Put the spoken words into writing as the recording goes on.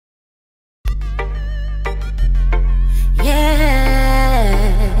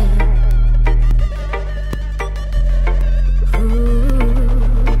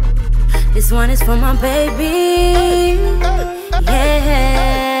This one is for my baby.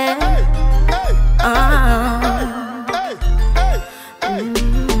 Yeah.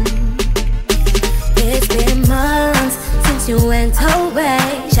 It's been months since you went away.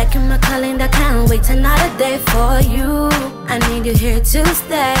 Checking my calendar, can't wait another day for you. I need you here to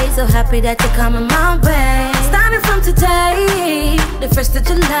stay. So happy that you're coming my way. Starting from today, the 1st of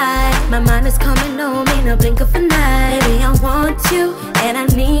July, my mind is coming on me, no blink of an eye. Baby, I want you and I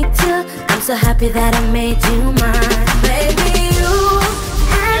need to. I'm so happy that I made you mine. Baby, you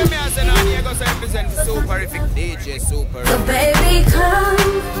and me. Suparific DJ Super. So baby,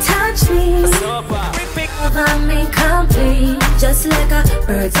 come touch me. Love me complete. Just like a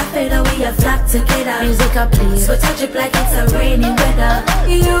birds of feather, we a flock together. Music a please, so touch it like it's a rainy weather.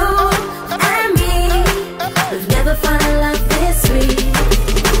 You and me, we've never found a love this sweet.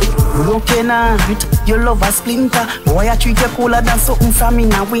 Broken heart, your love a splinter. Boy, I treat you cooler than something from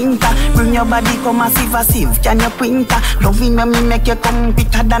in a winter. Bring your body come massive, can you printer? Loving me make you come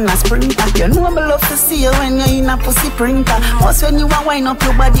quicker than a sprinter. You know I love to see you when you're in a pussy printer. Once when you a wind up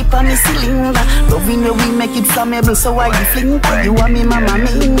your body for me cylinder. Loving you we make it flammable, so why you flinter? You are me mama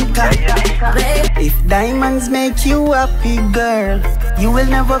minka. If diamonds make you happy, girl, you will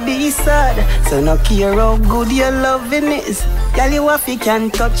never be sad. So no care how good your loving is. Girl, you have you can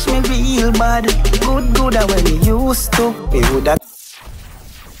touch me real bad. Good when you used to. Me woulda.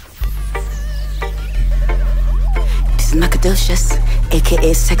 This is Macadocious,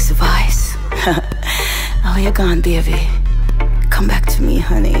 aka Sexy Vice. How you gone, baby? Come back to me,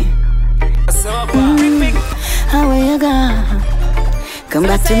 honey. How are you gone? Come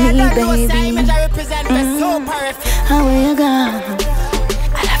back to me, baby. How are you gone?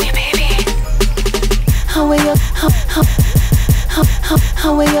 I love you, baby. How are you?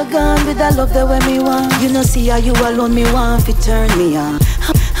 How are you gone with that love that when me want? You know see how you alone me want fi turn me on.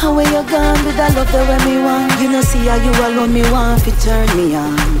 How are you gone with that love that when me want? You know see how you alone me want fi turn me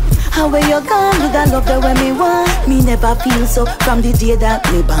on. How are you gone with that love that when me want? Me never feel so from the day that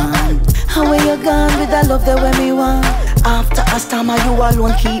me born. How are you gone with that love that when me want? After a storm you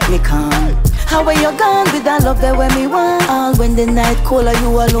alone keep me calm. How are you gone with that love that when me want? All when the night colder you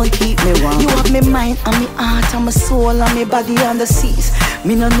alone keep me warm. You have me mind and me heart and my soul and me body on the seas.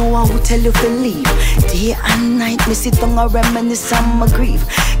 Me no know how to tell you to leave. Day and night me sit down and reminisce on my grief.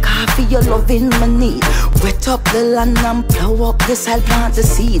 Coffee your loving my need. Wet up the land and plow up the soil, plant the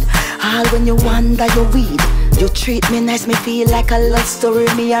seed. All when you wander your weed. You treat me nice, me feel like a love story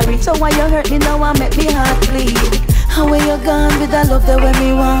me a read. So why you hurt me now and make me heart bleed? How are you gone with that love that when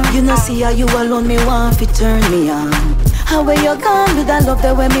me want? You know see how you alone me want fi turn me on. How are you gone with that love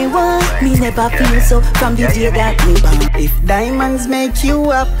that when me want? Me never feel so from the day that me born. If diamonds make you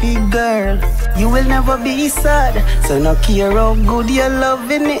happy, girl, you will never be sad. So no care how good your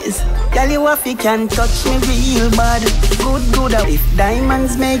loving is. Girl, you have you can touch me real bad. Good. If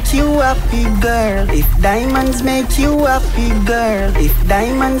diamonds make you happy, girl. If diamonds make you happy, girl. If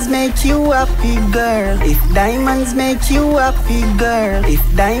diamonds make you happy, girl. If diamonds make you happy, girl.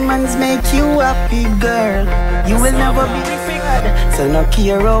 If diamonds make you happy, girl, you will never be sad. So no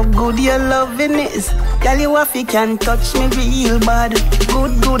care how good your loving is. Girl, you have you can touch me real bad.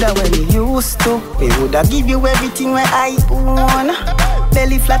 Good when you used to. Me woulda give you everything where I own.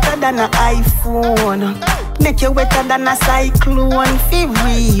 Belly flatter than an iPhone. Make you wetter than a cyclone. Feel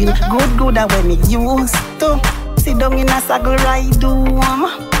real. Good when me used to. Sit down in a saddle ride home.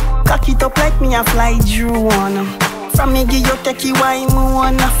 Cock it up like me a fly drone. From me give you take you why me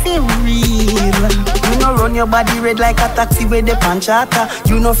wanna feel real. You no run your body red like a taxi with the panchata.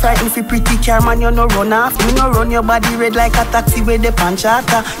 You no frightened fi pretty car man, you no run off. You no run your body red like a taxi with the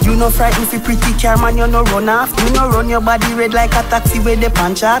panchata. You no frightened fi pretty car man, you no run off. You no run your body red like a taxi with the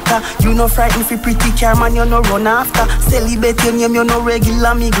panchata. You no frightened fi pretty car man, you no run after. Celebrate your name, you no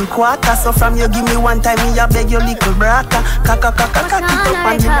regular middle quarter. So from you give me one time, me a beg your little brata. Kaka it up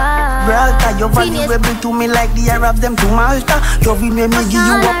on the brata. Your valuable to me like the Arab them to Malta. Love me give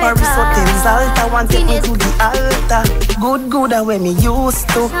you a Paris Hotel's altar. Want take me to the altar. Good when me used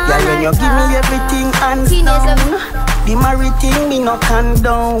to. Yeah, when you give me everything hands down. The married thing me no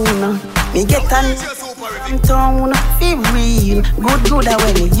condone. Me get an town. Feel real. Good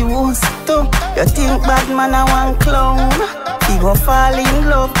when me used to. You think bad man I want clown. You go fall in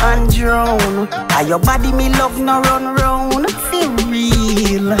love and drown. And your body me love no run round. Feel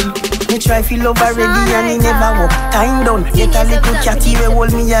real. Me try feel love already and he never walk time down. Get a little catty we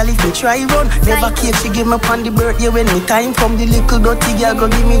hold me a lift me try run. Never care she give me on the birthday when me time come. The little dirty girl go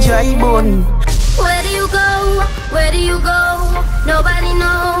give me dry bone. Where do you go? Where do you go? Nobody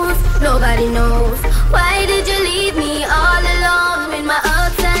knows, nobody knows. Why did you leave me all alone with my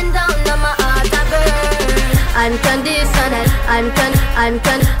ups and downs on my unconditional,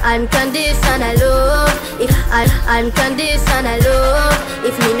 unconditional love. If unconditional love.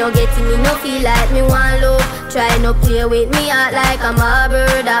 If me no get it, me no feel like me want love. Try no play with me out like I'm a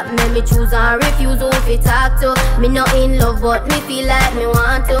bird. That make me choose and refuse who fi talk to. Me no in love but me feel like me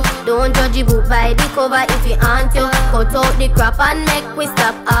want to. Don't judge a book by the cover if you aren't you. Cut out the crap and make we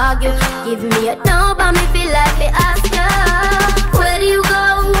stop argue. Give me a no but me feel like me ask you. Where do you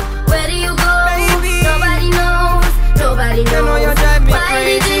go? Where do you go? Baby. Nobody knows, nobody knows. You know you drive me Why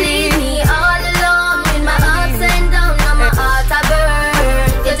crazy. Did you leave me all alone? With my ups and downs and my heart a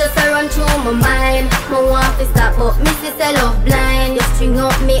burn. You just a run through my mind. My want to stop but me still love blind. You string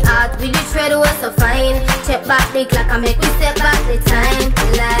up me heart with the thread was so fine. Check back the clock and make me step back the time.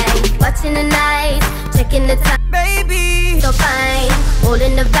 Like watching the night, checking the time. Baby, so fine,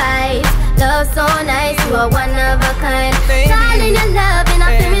 holding the vibes. Love so nice, you are one of a kind. Darling, your love and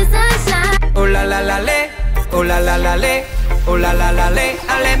I feel me sunshine. Oh la la la le, oh la la la le, oh la la la le.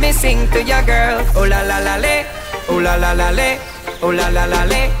 And let me sing to your girl. Oh la la la le, oh la la la le, oh la la la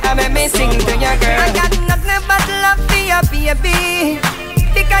le. And let me sing to your girl. I got nothing but love for you, baby.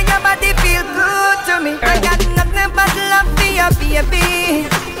 Because your body feel good to me. I got nothing but love for you, baby.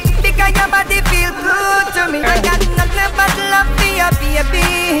 Because your body feel good to me. I got nothing but love for you,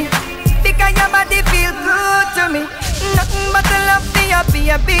 baby. Because your body feel good to me. Nothing but love for you,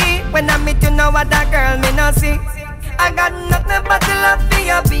 baby. When I meet you, no other girl me no see. I got nothing but love for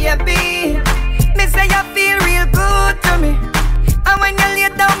you, baby. Me say you feel real good to me. And when you lay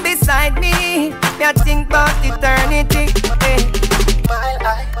down beside me, I think about eternity.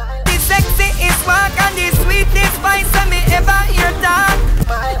 The sexiest walk and the sweetest voice that me ever hear talk.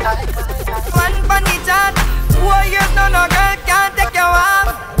 One funny chat, 4 years no girl can't take you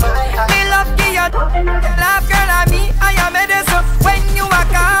off. Me love you, love girl and me, I am ready so when you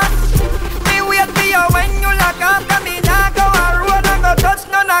walk off. Me wait for you when you lock off. Cause me not go a road and go touch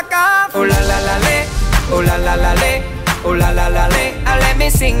no knock off. Oh la la la le, oh la la la le, oh la la la le. And let me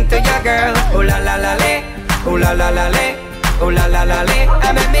sing to your girl. Oh la la la le, oh la la la le, oh la la la le.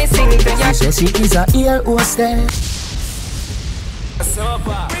 And let me sing to your girl. She says she is a ear hostess.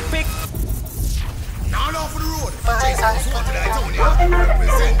 Quick. Now off the road. Jason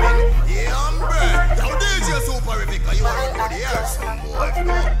representing. Yeah, I'm bad. Now DJ Suparific, you are for the air, some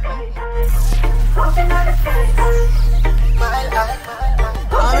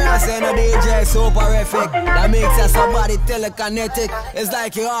I'm not saying no DJ Suparific. That makes us somebody telekinetic. It's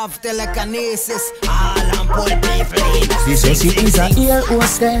like you have telekinesis. All I'm put people in. She says she is a ear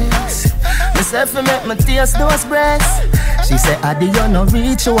hostess. Myself to make my taste those breasts. She say, Adi, you no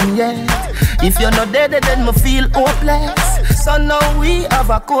reach home yet. If you're not dead, then me feel hopeless. So now we have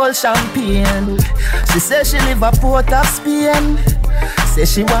a cold champagne. She say she live a Port of Spain. Say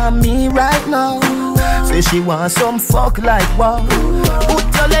she want me right now. Say she want some fuck like wow.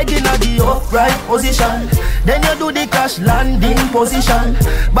 Put your leg in the upright position. Then you do the crash landing position.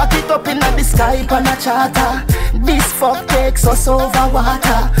 Back it up in the sky on a charter. This fuck takes us over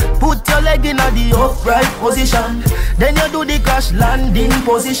water. Put your leg in the upright position. Then you do the crash landing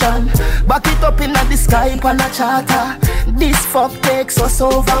position. Back it up in the sky on a charter. This fuck takes us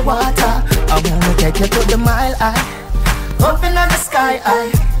over water. I wanna take you to the mile high. Up in the sky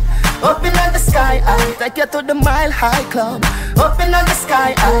high. Up in the sky high. Take you to the Mile High Club. Up in the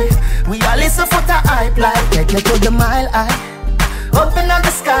sky high. We all listen for the hype like. Take you to the Mile High. Up in the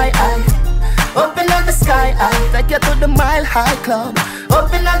sky high. Up in the sky high. Take you to the Mile High Club.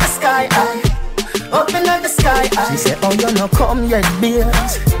 Up in the sky high. Up in the sky high. She said, oh, you no come yet,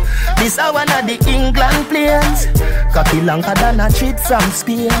 beers. This are one of the England planes. Cocky longer than a treat from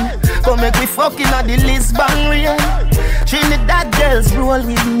Spain. Come make we fucking on the Lisbon rain. Trinidad girls roll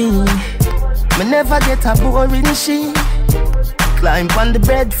with me. Me never get a boring she. Climb on the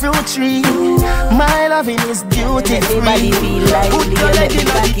breadfruit tree. My loving is duty free. Everybody feel like put your leg in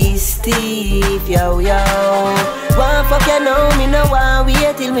the stiff, yo yo. One fuck you know me no one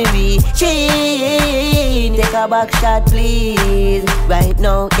wait till me reach. Take a back shot please. Right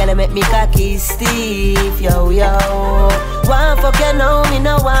now, gonna make me cocky stiff, yo yo. One fuck you know me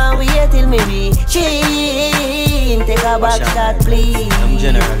no one wait till me reach. Take a back shot please.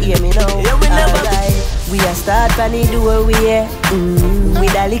 Hear me now. Alright. We a start from the doorway,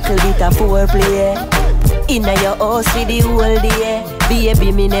 with a little bit of foreplay. Inna your house with the whole day.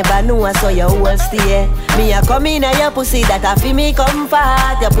 Baby, me never know so you whole stay. Me a come inna your pussy that a fi me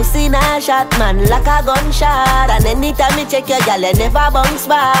comfort. Your pussy na shot man like a gunshot. And anytime me check your gal you never bounce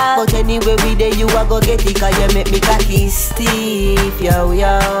back. But anyway we there you a go get it. Cause you make me cocky stiff, yo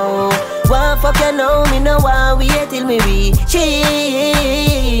yo. One fuck you know, me no want wait till me reach.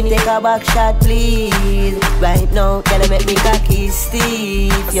 Take a back shot, please. Right now, can I make me cocky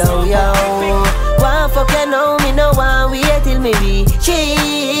stiff? Yo, yo. One fuck you know, me no want wait till me reach.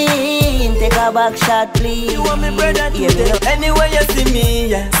 Take a back shot, please. You want me brother today? Anywhere you see me,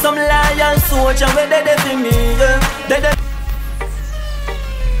 yeah. Some lion soldier where they see me, yeah. They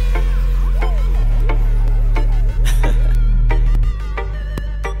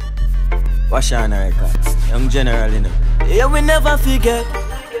KWASHAWNA records, young general, you know. Yeah, we never forget.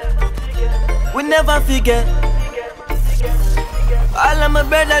 We never forget. All of my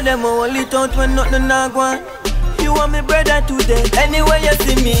brother, them only thought when nothing not going. You want me brother today? Anywhere you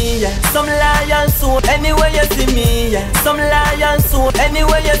see me, yeah. Some lion soul. Anywhere you see me, yeah. Some lion soul.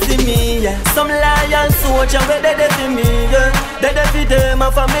 Anywhere you see me, yeah. Some lion soldier where they see me, yeah. They feed them my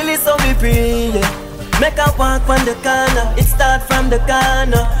family so we free, yeah. Make a walk from the corner, it start from the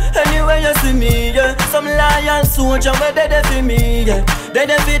corner. Anywhere you see me, yeah. Some lion soldier where they see me, yeah. They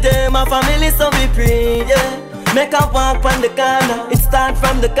feed them my family so we free, yeah. Make a walk from the corner, it start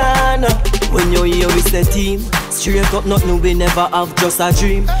from the corner. When you hear we say team, straight up nothing we never have, just a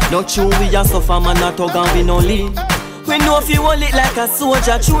dream. Not true we a suffer man, not hug and we no lean. We know if you hold it like a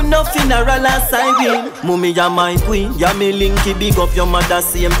soldier, true no funeral and siren. Mummy, you're my queen, you're me linky, big up your mother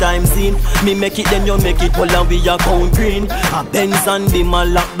same time scene. Me make it, then you make it, well and we a count green. A Benz and them a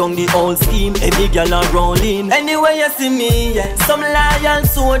lock down the whole scheme. Every girl a rolling. Anywhere you see me, yeah. Some lion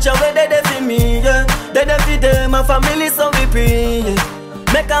soldier where they see me, yeah. They feed them my family so we pray, yeah.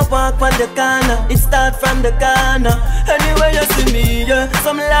 Make a walk from the corner, it start from the corner. Anywhere you see me, yeah.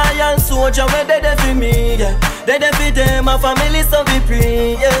 Some lion soldier where they see me, yeah. They feed them my family so we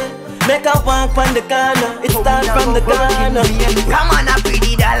pray, yeah. Make a walk from the corner, it start from the corner. Come on, I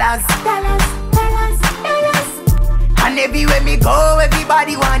pretty dollars. Dollars, dollars, dollars. And everywhere me go,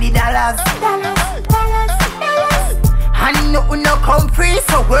 everybody want the dollars. Dollars, dollars, dollars. And nothing no come free,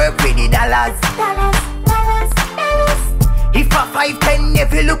 so work with the dollars. Dollars, dollars, dollars. If a 5-10,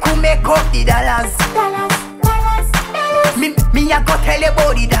 if you look who make up the dollars. Dollars, dollars, dollars. Me a go tell you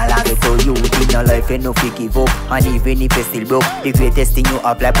about the dollars. So you in your life you no fit give up. And even if you still broke, the greatest thing you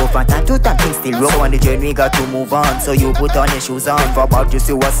have like both from time to time things still rough. On the journey we got to move on, so you put on your shoes on. For about you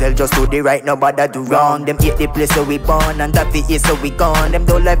see yourself, just do the right, nobody do wrong. Them hate the place so we born, and that fit is so we gone. Them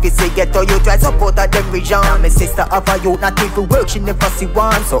don't life is say get to you try support at them region. My sister have a youth not even work, she never see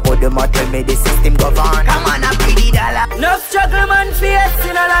one. So all them a tell me the system govern. Come on, a pretty dollar. No struggle man face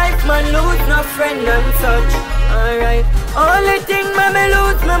in a life, man lose no friend and such. Alright, only thing me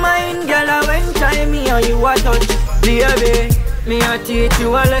lose my mind, girl, when time me and you a touch. Baby, me a teach you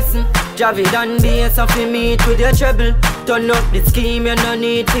a lesson. Jahvillani BISS off you meet with your treble. Turn up the scheme, you no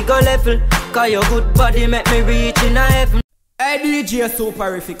need to go level. Cause your good body make me reach in a heaven. Hey DJ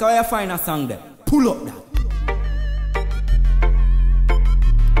Suparific, how you find a song there? Pull up that.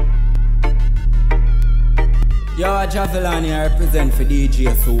 Yo, Jahvillani, I represent for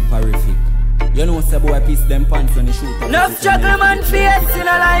DJ Suparific. You know, say boy piece them pants when they shoot up. No struggle man face in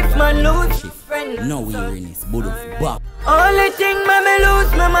a life, man lose friend. No weariness, but of back. Only thing me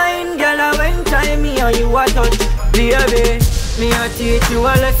lose my mind, girl, when time me and you a touch. Baby, me a teach you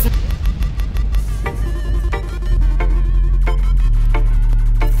a lesson.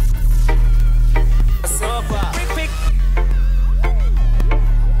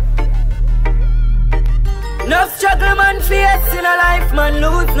 No struggle man face in a life, man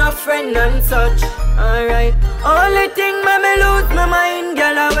lose no friend and such. Alright, only thing me lose my mind,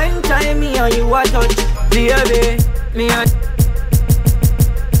 girl, when time me and you a touch. Baby, me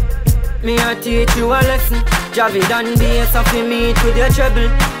a teach you a lesson. Jahvillani BISS off you meet with your treble.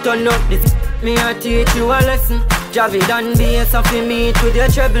 Turn up this. Me a teach you a lesson. Jahvillani BISS off you meet with your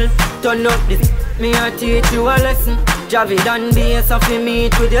treble. Turn up this. Me a teach you a lesson. Jahvillani BISS off you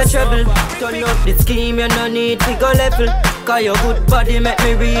meet with your treble. Turn up the scheme, you no need to go level. Cause your good body make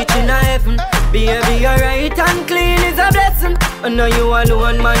me reach in a heaven. Baby, you're right and clean is a blessing. I know you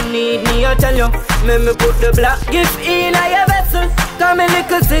alone, man, need me, I tell you. Make me put the black gift in a your vessel. Cause me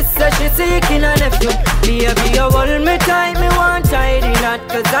little sister, she seeking a nephew. Baby, you hold me tight, me want tidy knot.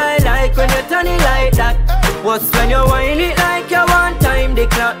 Cause I like when you turn it like that. What's when you whine it like you want time the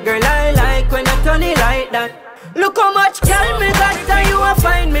clock. Girl, I like when you turn it like that. Look how much girl me got and you will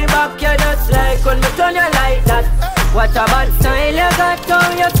find me back. You just like when me turn you like that. What a bad style you got,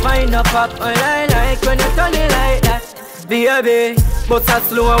 how you spine up up. All I like when you turn it like that. Baby, but a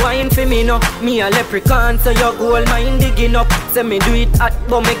slow wine for me no. Me a leprechaun, so your gold mine digging up. Say me do it hot,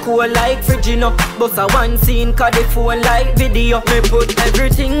 but me cool like Frigino. But a one scene, cause the phone like video. Me put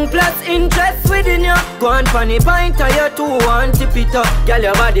everything plus interest within you. Go on funny pint, tire 2 and tip it up. Girl,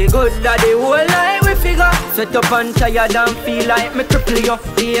 your body good, that the whole life we figure. Sweat up and tired and feel like me cripple you.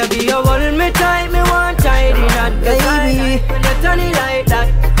 Baby, you hold me tight, me want tight in that. Baby, when you turn it like that.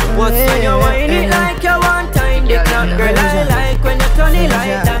 What's when you whine it like you want time? Dick not girl, I like when you turn it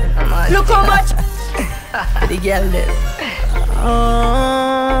like that. Look how much the girl did.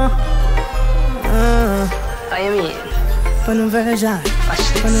 What you mean? Pon un version.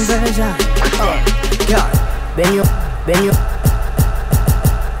 Pon un version. Girl, bend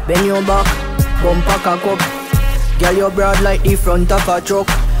your back, bumper cock up. Girl, you broad like the front of a truck.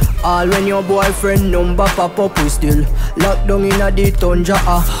 All when your boyfriend number pop up, we still locked down in a the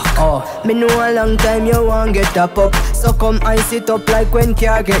DAINJAH. Me know a long time you want get a pop, so come ice it up like when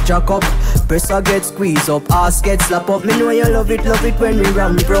car get jack up. Presser get squeeze up, ass get slap up. Me know you love it when we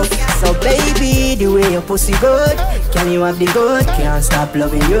ramp rough. So baby, the way your pussy good, can you have the good? Can't stop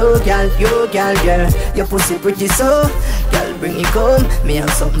loving you, girl, yeah. Your pussy pretty so, girl, bring it home. Me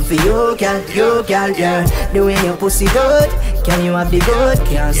have something for you, girl, yeah. The way your pussy good, can you have the good?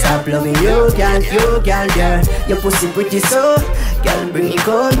 Can't stop loving you, girl, yeah. Your pussy pretty so, girl, bring it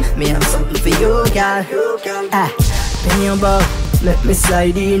home. Me have something for you, girl. Bend your back, let me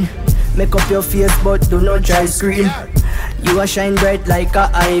slide in. Make up your face, but do not try scream. You a shine bright like a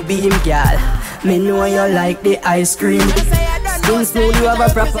eye beam, girl. Me know you like the ice cream. Skin smooth, you have a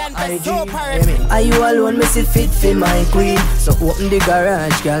proper hygiene. Are you alone, me see fit for my queen. So open the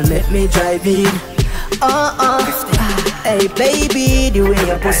garage, girl, let me drive in. Hey baby, the way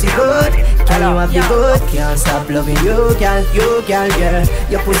your pussy good, can you have the good? Can't stop loving you, girl, yeah.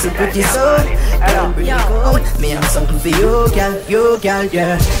 Your pussy pretty so, girl, bring it home. Me have something for you, girl,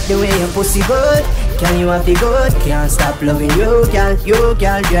 yeah. The way your pussy good, can you have the good? Can't stop loving you, girl,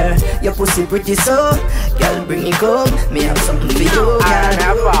 yeah. Your pussy pretty so, girl, bring it home. Me have something for you,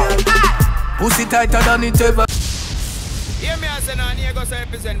 girl. Pussy tighter than it ever. Hear me as an here goes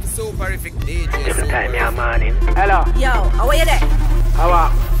represent the Suparific DJ. Every time you're morning. Hello. Yo, how are you there? How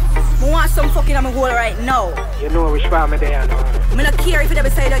are? I want some fucking on my hole right now. You know which one me there now. I don't care if you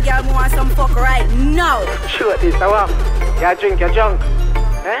beside a girl, I want some fuck right now. Sure this, how are? You drink your junk?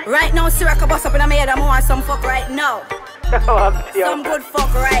 Eh? Right now, Siraka bust up in my head, I want some fuck right now. Some good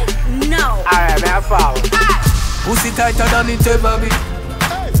fuck right now. Alright, man, I follow. Pussy tighter than it ever be.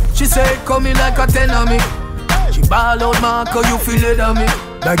 She say it coming like a 10 on me. She ball out Marco, you feel it on me.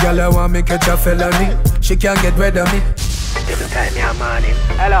 That girl I want me catch a felony. She can't get rid of me. Every time you're morning.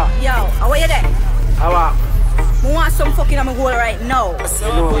 Hello. Yo, how are you there? How are? I want some fucking on my hole right now.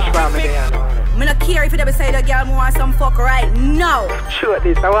 You know which one me there now. I don't care if you beside a girl, I want some fuck right now. Sure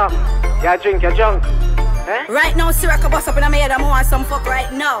this, how are? You drink your junk? Eh? Right now, Siraka bust up in my head, I want some fuck right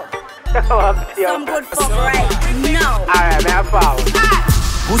now. Some good fuck right now. Alright, man, I follow.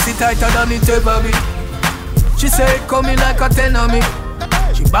 Pussy tighter than it ever be. She say it coming like a 10 on me.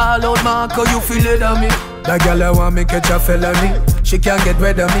 She ball out Marco, you feel it on me. That girl I want me catch a felony. She can't get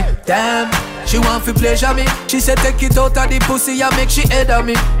rid of me. Damn, she want to pleasure me. She said take it out of the pussy and make she head of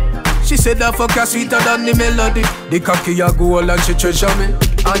me. She said that fuck her sweeter than the melody. The cocky a gold and she treasure me.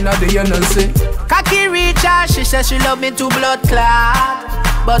 And now the say cocky reach her, she says she love me to blood clot.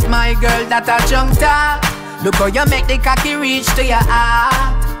 But my girl that a junk top. Look how you make the cocky reach to your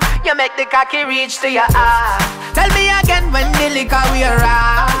heart. You make the cocky reach to your heart. Tell me again when the liquor we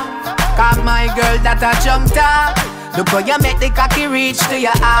around. Cause my girl that a junk top. Look how you make the cocky reach to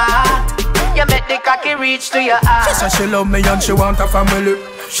your heart. You make the cocky reach to your heart. She says she love me and she want a family.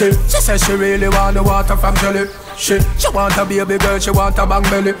 She says she really want the water from jelly. She want a baby girl, she want a bang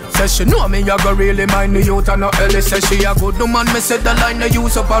belly. Says she know me, you go really mind the youth and no Ellie. Says she a good woman, me said the line they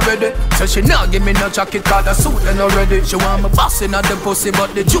use up already. Says she not give me no jacket, cause the suit and already. She want me bossing at the pussy,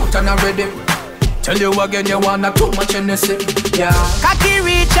 but the jute and already. Tell you again, you wanna too much Hennessy. Yeah. Cocky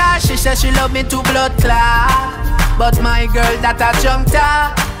reach her, she says she love me to blood clot. But my girl that a junk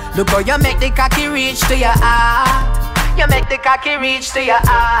top. Look how you make the cocky reach to your heart. You make the cocky reach to your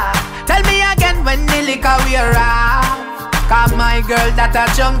heart. Tell me again when the liquor we around. Cause my girl that a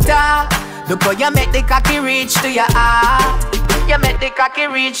junk top. Look how you make the cocky reach to your heart. You make the cocky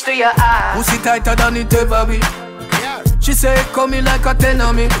reach to your heart. Pussy tighter than it ever be. She say it coming like a 10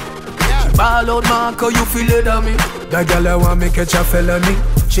 on me. She ball out Marco, you feel it on me. That girl I want me catch a felony.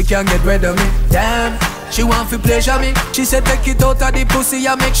 She can't get rid of me. Damn, she want to pleasure me. She said take it out of the pussy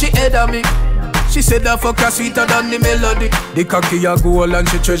and make she head of me. She said that fuck her sweeter than the melody. The cocky a gold and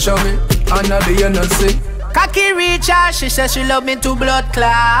she treasure me. And now the say Cocky reach her, she says she love me to blood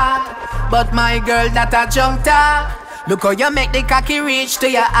clot. But my girl that a junta. Look how you make the cocky reach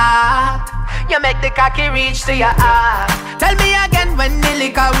to your heart. You make the cocky reach to your heart. Tell me again when the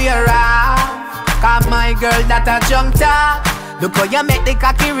liquor wear off. Cause my girl that a junta. Look how you make the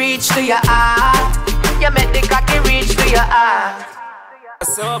cocky reach to your heart. You make the cocky reach to your heart.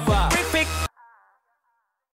 So far.